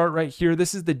 Here's your chart right here.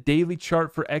 This is the daily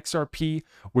chart for XRP.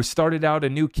 We started out a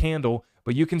new candle,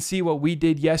 but you can see what we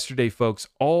did yesterday, folks,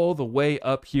 all the way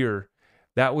up here.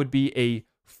 That would be a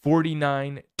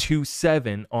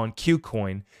 49.27 on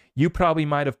Qcoin. You probably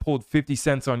might have pulled 50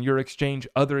 cents on your exchange,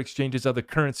 other exchanges, other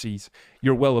currencies.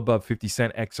 You're well above 50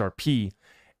 cent XRP.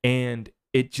 And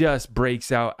it just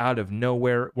breaks out of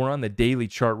nowhere. We're on the daily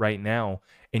chart right now,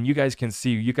 and you guys can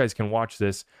see, you guys can watch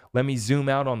this. Let me zoom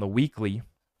out on the weekly.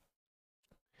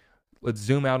 Let's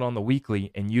zoom out on the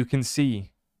weekly, and you can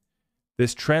see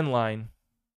this trend line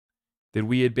that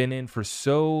we had been in for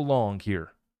so long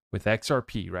here with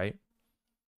XRP, right?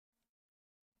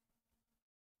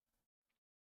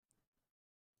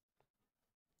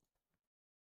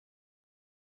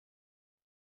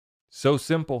 So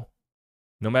simple.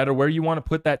 No matter where you want to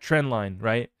put that trend line,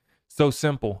 right? So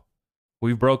simple.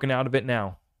 We've broken out of it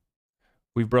now.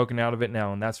 We've broken out of it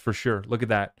now, and that's for sure. Look at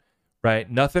that, right?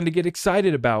 Nothing to get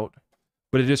excited about,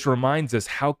 but it just reminds us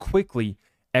how quickly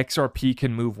XRP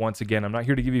can move once again. I'm not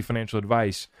here to give you financial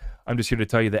advice. I'm just here to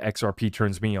tell you that XRP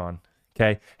turns me on.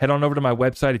 Okay, head on over to my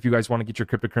website if you guys want to get your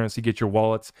cryptocurrency, get your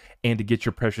wallets, and to get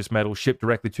your precious metals shipped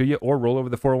directly to you, or roll over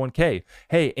the 401k.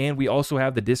 Hey, and we also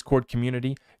have the Discord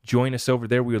community. Join us over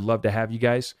there. We would love to have you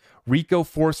guys. Rico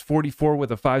Force 44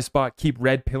 with a 5-spot. Keep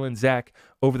red pilling Zach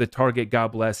over the target.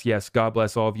 God bless. Yes, God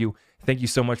bless all of you. Thank you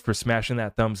so much for smashing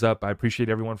that thumbs up. I appreciate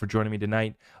everyone for joining me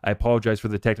tonight. I apologize for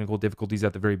the technical difficulties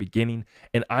at the very beginning,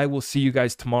 and I will see you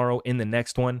guys tomorrow in the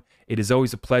next one. It is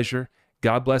always a pleasure.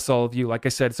 God bless all of you. Like I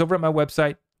said, it's over at my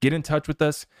website. Get in touch with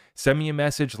us. Send me a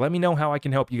message. Let me know how I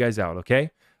can help you guys out,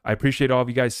 okay? I appreciate all of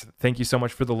you guys. Thank you so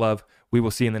much for the love. We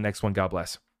will see you in the next one. God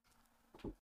bless.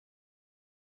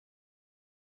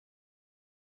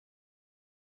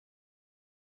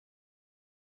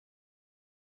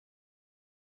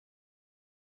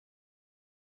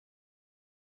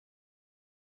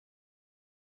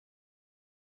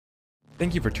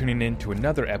 Thank you for tuning in to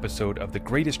another episode of The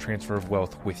Greatest Transfer of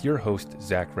Wealth with your host,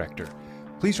 Zach Rector.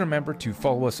 Please remember to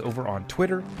follow us over on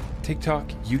Twitter, TikTok,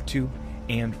 YouTube,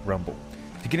 and Rumble.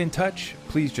 To get in touch,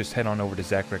 please just head on over to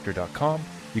zachrector.com.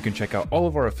 You can check out all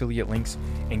of our affiliate links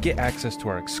and get access to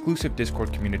our exclusive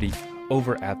Discord community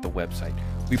over at the website.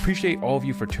 We appreciate all of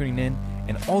you for tuning in,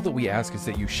 and all that we ask is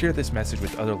that you share this message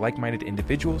with other like-minded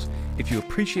individuals. If you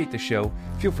appreciate the show,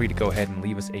 feel free to go ahead and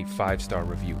leave us a 5-star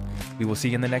review. We will see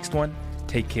you in the next one.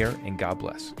 Take care and God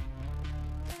bless.